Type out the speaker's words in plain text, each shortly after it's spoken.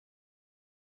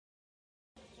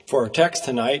For our text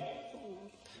tonight,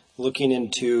 looking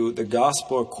into the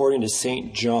Gospel according to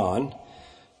St. John,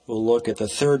 we'll look at the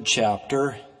 3rd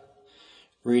chapter,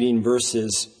 reading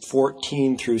verses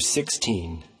 14 through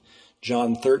 16.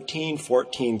 John 13,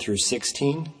 14 through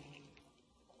 16.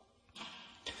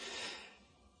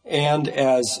 And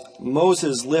as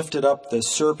Moses lifted up the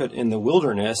serpent in the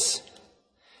wilderness,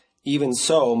 even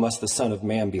so must the Son of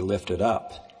Man be lifted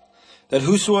up, that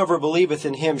whosoever believeth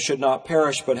in him should not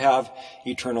perish, but have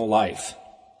eternal life.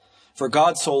 For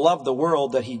God so loved the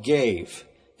world that he gave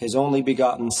his only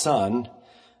begotten Son,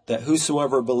 that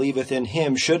whosoever believeth in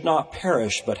him should not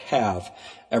perish, but have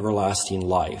everlasting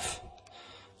life.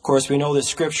 Of course, we know this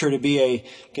scripture to be a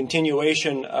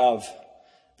continuation of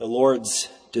the Lord's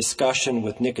discussion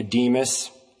with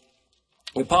Nicodemus.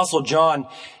 The Apostle John,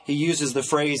 he uses the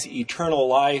phrase eternal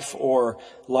life or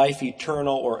life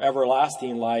eternal or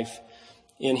everlasting life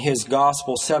in his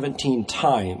gospel 17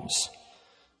 times.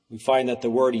 We find that the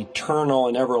word eternal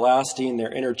and everlasting,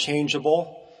 they're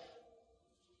interchangeable.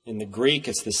 In the Greek,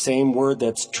 it's the same word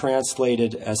that's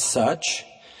translated as such.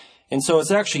 And so it's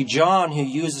actually John who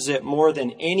uses it more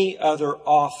than any other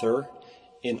author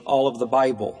in all of the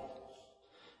Bible.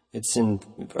 It's in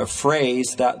a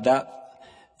phrase that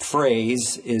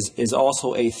phrase is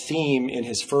also a theme in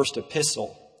his first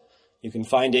epistle. You can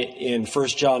find it in 1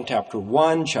 John chapter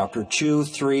 1, chapter 2,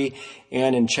 3,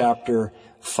 and in chapter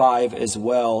 5 as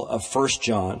well of 1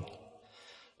 John.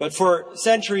 But for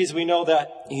centuries, we know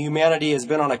that humanity has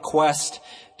been on a quest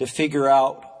to figure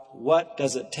out what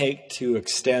does it take to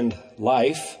extend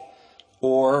life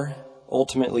or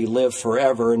ultimately live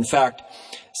forever. In fact,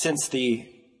 since the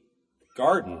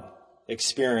garden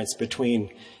experience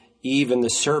between Eve and the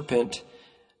serpent,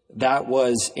 that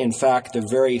was, in fact, the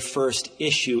very first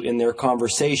issue in their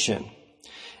conversation.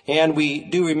 And we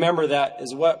do remember that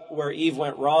is where Eve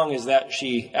went wrong is that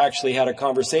she actually had a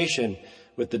conversation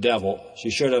with the devil. She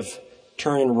should have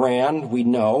turned and ran, we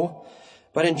know.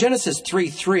 But in Genesis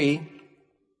 3:3,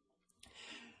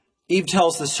 Eve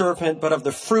tells the serpent, "But of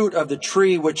the fruit of the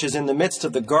tree which is in the midst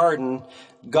of the garden,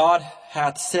 God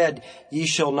hath said, Ye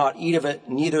shall not eat of it,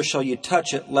 neither shall ye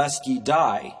touch it, lest ye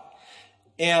die."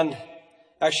 And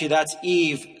actually, that's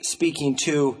Eve speaking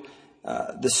to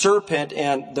the serpent,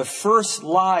 and the first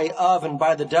lie of and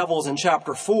by the devils in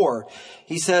chapter 4.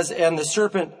 He says, and the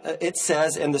serpent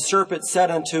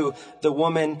said unto the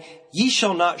woman, Ye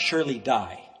shall not surely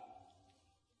die.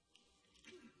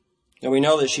 And we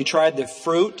know that she tried the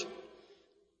fruit.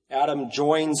 Adam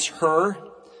joins her.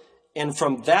 And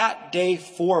from that day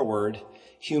forward,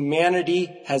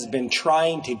 humanity has been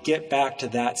trying to get back to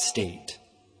that state.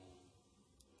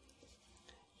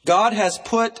 God has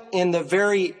put in the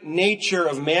very nature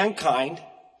of mankind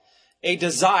a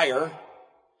desire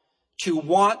to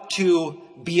want to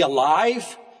be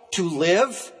alive, to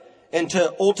live, and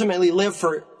to ultimately live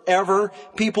forever.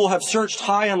 People have searched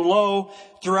high and low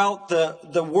throughout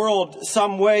the world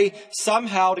some way,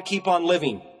 somehow to keep on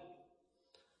living.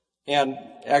 And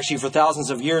actually for thousands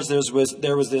of years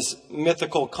there was this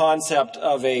mythical concept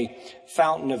of a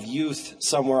fountain of youth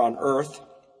somewhere on earth.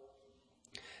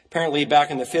 Apparently, back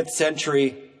in the 5th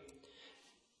century,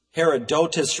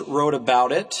 Herodotus wrote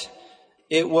about it.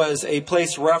 It was a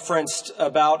place referenced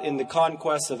about in the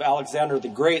conquest of Alexander the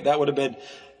Great. That would have been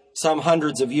some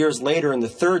hundreds of years later in the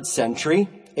 3rd century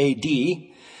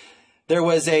AD. There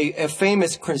was a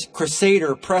famous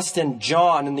crusader, Preston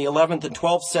John, in the 11th and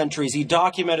 12th centuries. He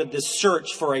documented this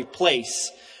search for a place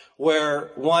where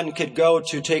one could go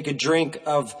to take a drink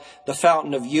of the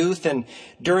fountain of youth. And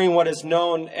during what is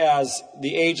known as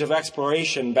the age of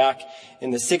exploration back in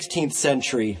the 16th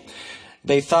century,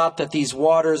 they thought that these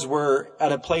waters were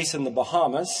at a place in the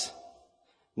Bahamas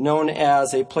known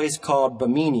as a place called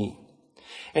Bimini.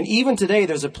 And even today,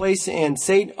 there's a place in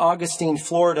St. Augustine,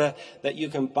 Florida, that you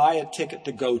can buy a ticket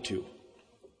to go to.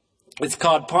 It's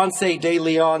called Ponce de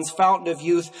Leon's Fountain of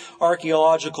Youth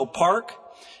Archaeological Park.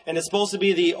 And it's supposed to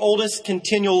be the oldest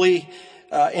continually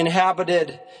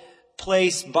inhabited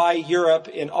place by Europe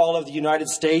in all of the United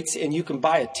States. And you can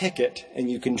buy a ticket and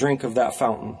you can drink of that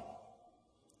fountain.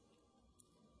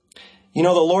 You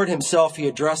know, the Lord himself, he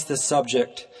addressed this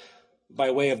subject by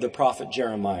way of the prophet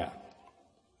Jeremiah.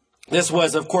 This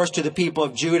was, of course, to the people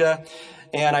of Judah.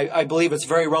 And I believe it's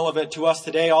very relevant to us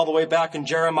today, all the way back in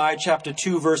Jeremiah chapter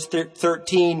 2, verse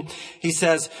 13. He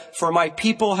says, For my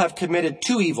people have committed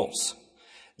 2 evils.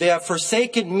 They have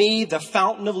forsaken me, the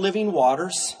fountain of living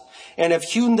waters, and have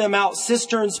hewn them out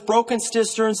cisterns, broken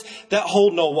cisterns that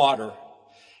hold no water.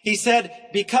 He said,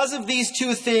 because of these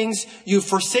 2 things, you've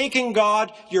forsaken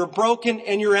God, you're broken,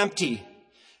 and you're empty.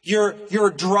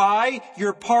 You're dry,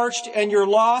 you're parched, and you're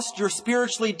lost. You're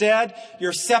spiritually dead.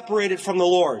 You're separated from the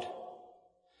Lord.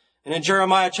 And in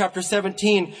Jeremiah chapter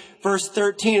 17, verse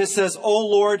 13, it says, O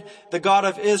Lord, the God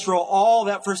of Israel, all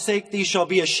that forsake thee shall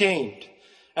be ashamed.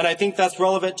 And I think that's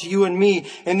relevant to you and me.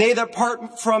 And they that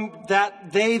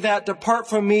depart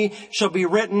from me shall be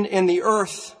written in the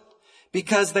earth,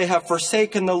 because they have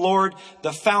forsaken the Lord,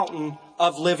 the fountain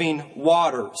of living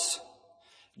waters.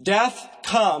 Death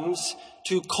comes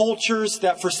to cultures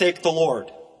that forsake the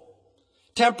Lord.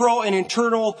 Temporal and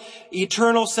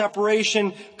eternal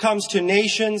separation comes to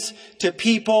nations, to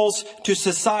peoples, to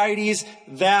societies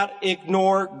that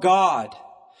ignore God.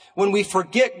 When we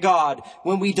forget God,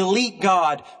 when we delete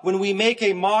God, when we make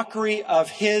a mockery of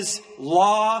His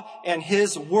law and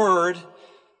His word,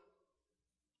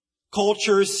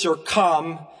 cultures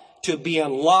succumb to being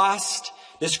lost.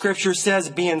 The scripture says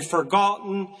being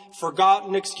forgotten,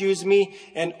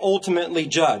 and ultimately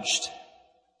judged.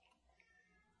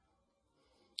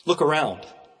 Look around.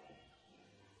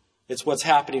 It's what's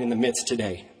happening in the midst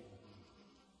today.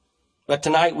 But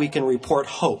tonight we can report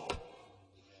hope.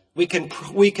 We can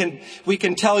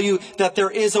tell you that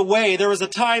there is a way. There was a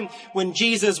time when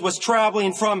Jesus was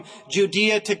traveling from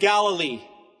Judea to Galilee.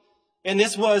 And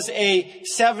this was a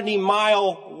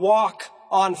 70-mile walk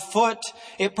on foot.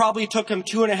 It probably took him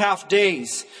 2.5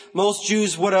 days. Most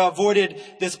Jews would have avoided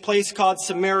this place called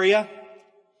Samaria.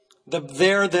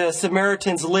 There the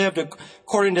Samaritans lived.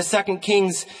 According to 2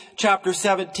 Kings chapter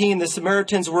 17, the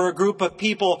Samaritans were a group of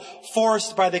people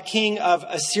forced by the king of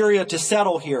Assyria to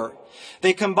settle here.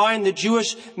 They combined the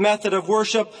Jewish method of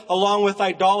worship along with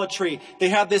idolatry. They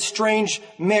had this strange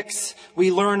mix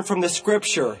we learn from the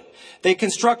scripture. They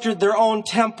constructed their own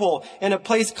temple in a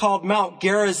place called Mount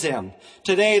Gerizim.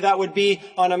 Today that would be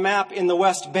on a map in the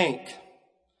West Bank.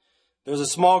 There's a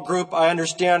small group, I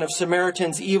understand, of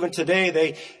Samaritans. Even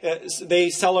today, they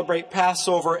celebrate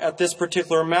Passover at this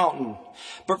particular mountain.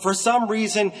 But for some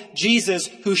reason, Jesus,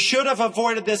 who should have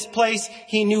avoided this place,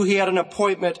 he knew he had an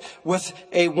appointment with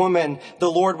a woman.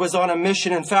 The Lord was on a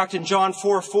mission. In fact, in John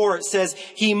 4:4, it says,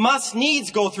 he must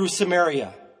needs go through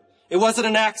Samaria. It wasn't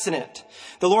an accident.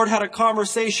 The Lord had a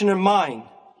conversation in mind.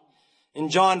 In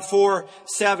John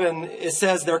 4:7, it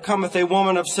says, there cometh a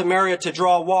woman of Samaria to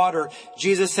draw water.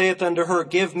 Jesus saith unto her,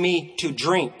 give me to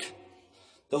drink.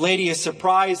 The lady is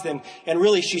surprised and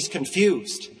really she's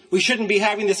confused. We shouldn't be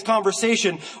having this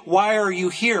conversation. Why are you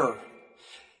here?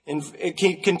 And it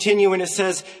can continue and it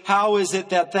says, how is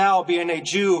it that thou, being a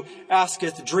Jew,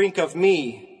 asketh drink of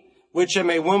me, which am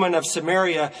a woman of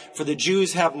Samaria? For the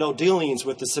Jews have no dealings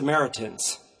with the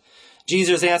Samaritans.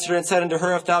 Jesus answered and said unto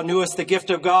her, if thou knewest the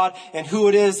gift of God, and who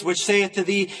it is which saith to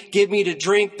thee, give me to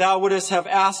drink, thou wouldest have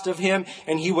asked of him,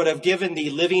 and he would have given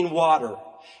thee living water.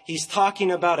 He's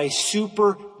talking about a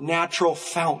supernatural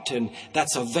fountain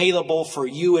that's available for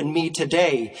you and me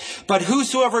today. But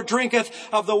whosoever drinketh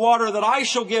of the water that I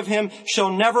shall give him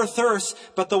shall never thirst,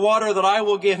 but the water that I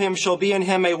will give him shall be in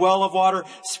him a well of water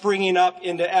springing up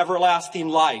into everlasting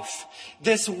life.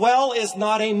 This well is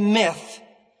not a myth.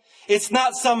 It's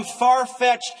not some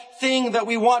far-fetched thing that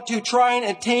we want to try and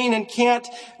attain and can't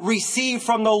receive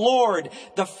from the Lord.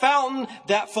 The fountain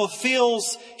that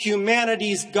fulfills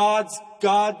humanity's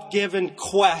God-given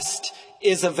quest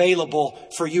is available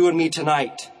for you and me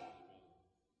tonight.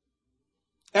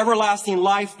 Everlasting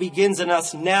life begins in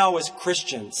us now as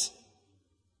Christians.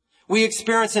 We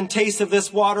experience and taste of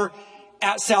this water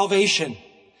at salvation.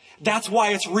 That's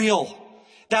why it's real.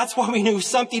 That's why we knew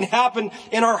something happened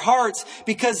in our hearts,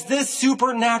 because this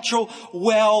supernatural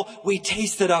well, we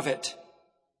tasted of it.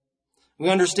 We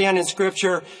understand in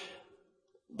Scripture,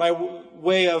 by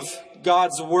way of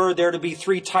God's word, there to be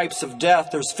 3 types of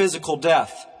death. There's physical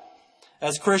death.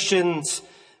 As Christians,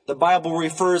 the Bible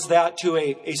refers that to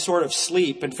a sort of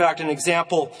sleep. In fact, an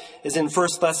example is in 1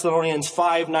 Thessalonians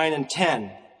 5, 9, and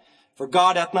 10. For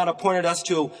God hath not appointed us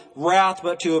to wrath,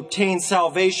 but to obtain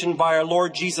salvation by our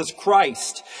Lord Jesus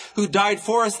Christ, who died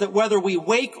for us, that whether we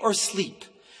wake or sleep,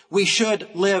 we should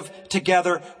live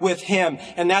together with him.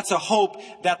 And that's a hope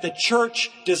that the church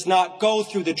does not go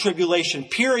through the tribulation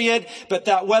period, but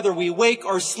that whether we wake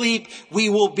or sleep, we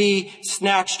will be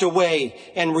snatched away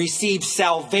and receive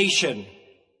salvation.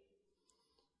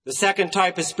 The second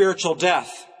type is spiritual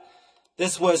death.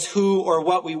 This was who or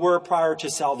what we were prior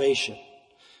to salvation.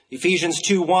 Ephesians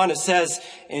 2:1, it says,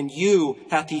 and you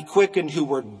hath he quickened who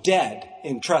were dead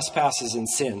in trespasses and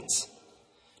sins.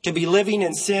 To be living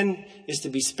in sin is to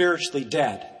be spiritually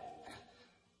dead.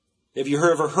 Have you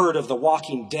ever heard of the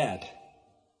walking dead?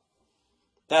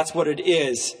 That's what it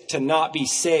is to not be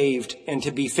saved and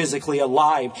to be physically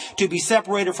alive. To be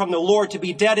separated from the Lord, to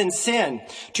be dead in sin.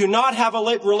 To not have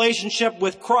a relationship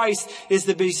with Christ is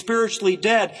to be spiritually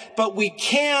dead. But we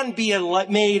can be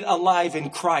made alive in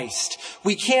Christ.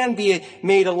 We can be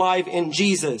made alive in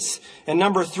Jesus. And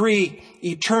number 3,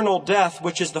 eternal death,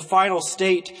 which is the final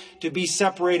state to be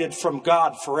separated from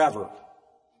God forever.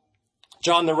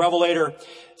 John the Revelator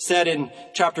said in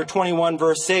chapter 21,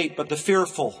 verse 8, "But the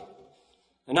fearful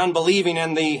and unbelieving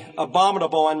and the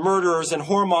abominable and murderers and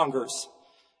whoremongers,"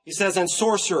 he says, "and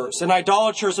sorcerers and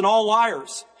idolaters and all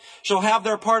liars shall have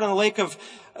their part in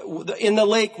the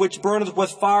lake which burneth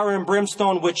with fire and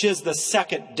brimstone, which is the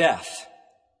second death."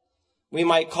 We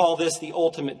might call this the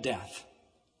ultimate death.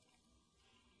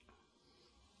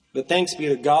 But thanks be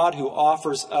to God who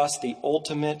offers us the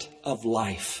ultimate of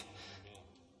life.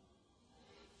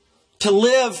 To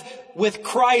live with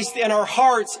Christ in our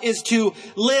hearts is to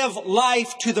live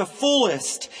life to the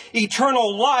fullest.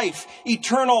 Eternal life,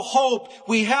 eternal hope.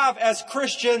 We have as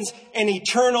Christians an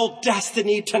eternal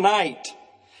destiny tonight.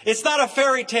 It's not a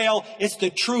fairy tale, it's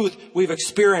the truth. We've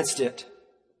experienced it.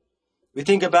 We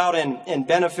think about and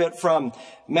benefit from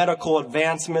medical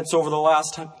advancements over the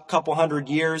last couple hundred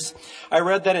years. I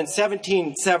read that in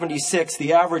 1776,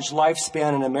 the average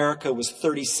lifespan in America was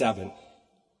 37.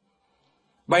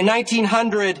 By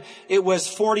 1900, it was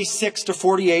 46 to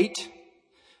 48.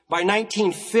 By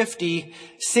 1950,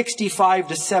 65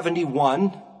 to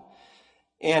 71.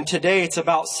 And today, it's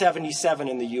about 77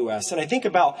 in the U.S. And I think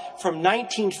about from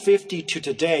 1950 to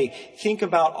today, think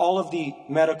about all of the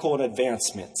medical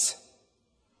advancements.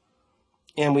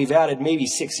 And we've added maybe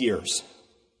 6 years.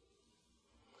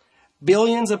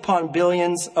 Billions upon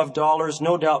billions of dollars,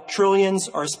 no doubt trillions,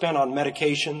 are spent on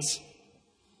medications,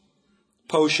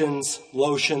 potions,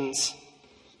 lotions,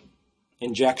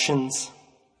 injections.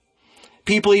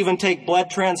 People even take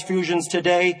blood transfusions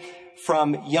today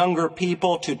from younger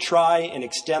people to try and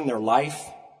extend their life.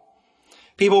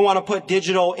 People want to put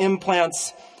digital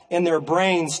implants in their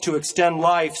brains to extend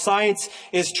life. Science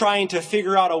is trying to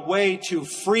figure out a way to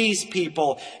freeze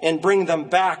people and bring them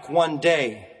back one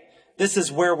day. This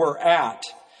is where we're at.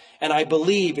 And I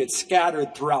believe it's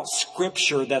scattered throughout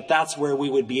Scripture that that's where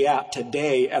we would be at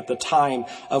today at the time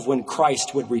of when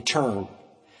Christ would return.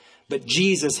 But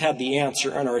Jesus had the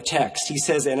answer in our text. He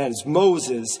says, "And as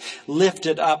Moses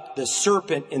lifted up the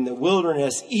serpent in the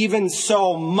wilderness, even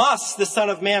so must the Son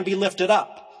of Man be lifted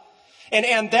up."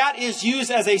 And that is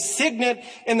used as a signet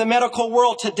in the medical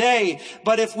world today.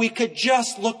 But if we could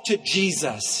just look to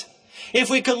Jesus, if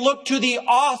we could look to the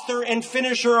author and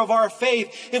finisher of our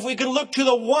faith, if we could look to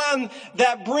the one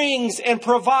that brings and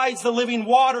provides the living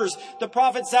waters. The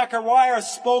prophet Zechariah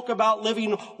spoke about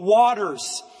living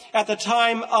waters at the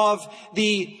time of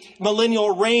the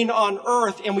millennial reign on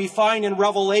earth. And we find in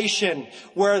Revelation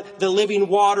where the living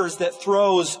waters that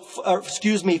flows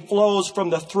from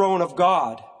the throne of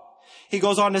God. He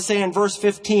goes on to say in verse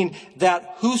 15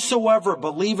 that whosoever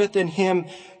believeth in him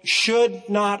should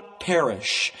not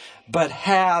perish, but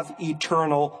have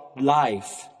eternal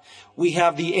life. We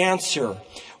have the answer.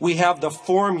 We have the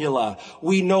formula.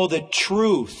 We know the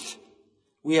truth.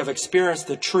 We have experienced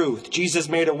the truth. Jesus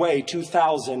made a way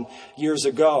 2,000 years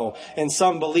ago, and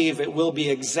some believe it will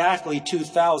be exactly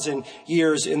 2,000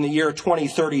 years in the year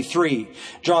 2033.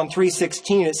 John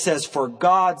 3:16, it says, "For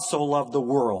God so loved the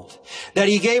world, that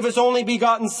he gave his only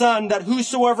begotten Son, that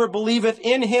whosoever believeth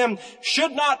in him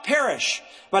should not perish,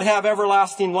 but have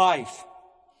everlasting life."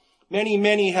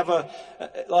 Many have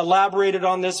elaborated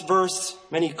on this verse.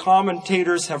 Many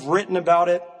commentators have written about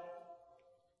it.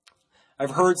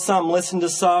 I've heard some, listened to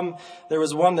some. There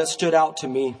was one that stood out to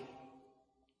me,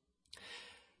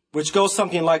 which goes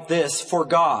something like this: "For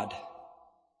God,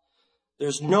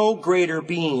 there's no greater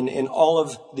being in all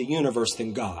of the universe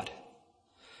than God.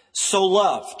 So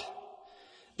loved,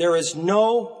 there is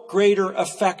no greater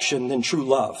affection than true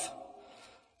love.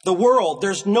 The world,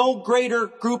 there's no greater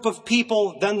group of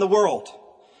people than the world.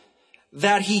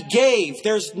 That he gave,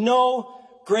 there's no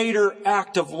greater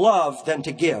act of love than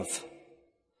to give.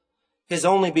 His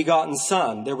only begotten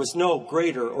Son, there was no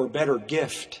greater or better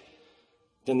gift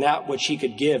than that which he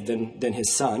could give than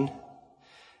his Son.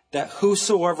 That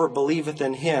whosoever believeth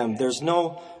in him, there's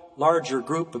no larger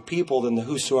group of people than the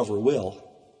whosoever will,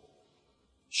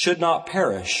 should not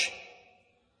perish,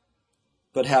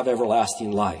 but have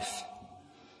everlasting life."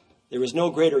 There is no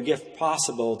greater gift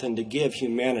possible than to give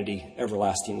humanity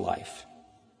everlasting life.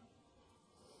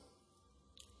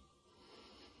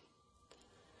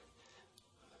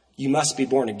 You must be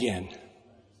born again.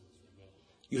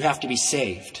 You have to be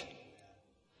saved.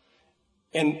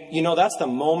 And that's the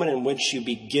moment in which you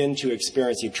begin to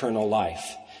experience eternal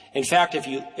life. In fact, if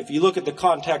you look at the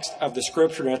context of the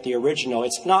scripture and at the original,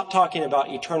 it's not talking about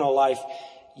eternal life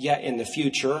yet in the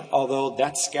future, although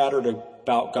that's scattered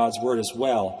about God's word as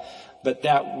well, but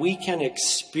that we can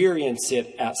experience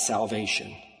it at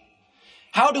salvation.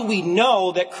 How do we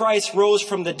know that Christ rose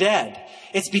from the dead?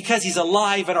 It's because he's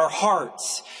alive in our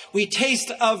hearts. We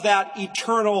taste of that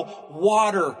eternal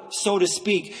water, so to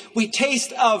speak. We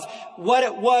taste of what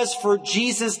it was for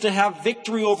Jesus to have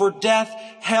victory over death,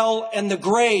 hell, and the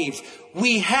grave.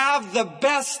 We have the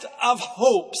best of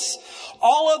hopes.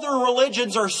 All other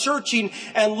religions are searching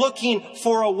and looking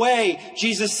for a way.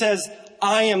 Jesus says,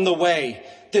 I am the way,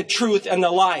 the truth, and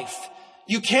the life.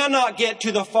 You cannot get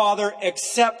to the Father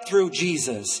except through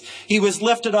Jesus. He was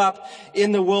lifted up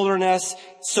in the wilderness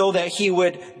so that he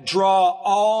would draw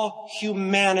all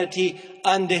humanity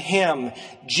unto him.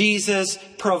 Jesus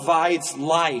provides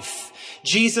life.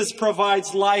 Jesus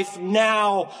provides life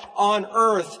now on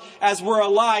earth as we're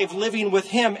alive, living with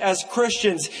him as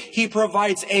Christians. He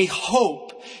provides a hope.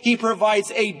 He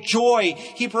provides a joy.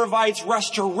 He provides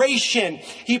restoration.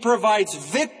 He provides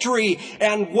victory.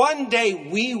 And one day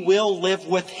we will live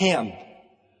with him.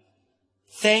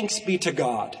 Thanks be to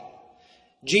God.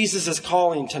 Jesus is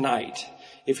calling tonight.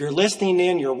 If you're listening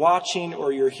in, you're watching,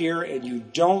 or you're here and you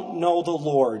don't know the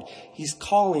Lord, he's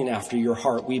calling after your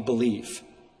heart, we believe.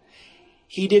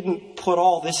 He didn't put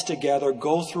all this together,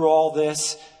 go through all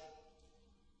this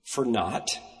for naught.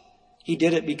 He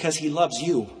did it because he loves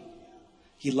you.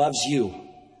 He loves you,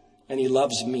 and he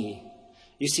loves me.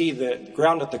 You see, the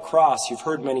ground at the cross, you've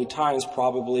heard many times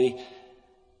probably,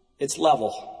 it's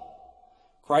level.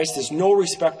 Christ is no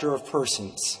respecter of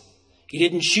persons. He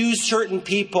didn't choose certain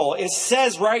people. It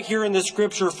says right here in the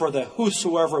scripture, for the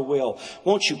whosoever will.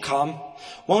 Won't you come?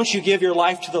 Won't you give your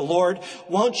life to the Lord?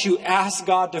 Won't you ask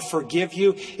God to forgive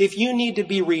you? If you need to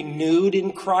be renewed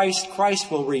in Christ,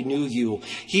 Christ will renew you.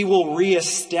 He will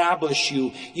reestablish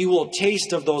you. You will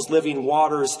taste of those living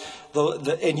waters,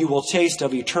 and you will taste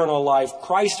of eternal life.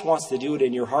 Christ wants to do it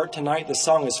in your heart tonight. The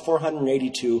song is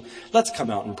 482. Let's come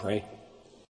out and pray.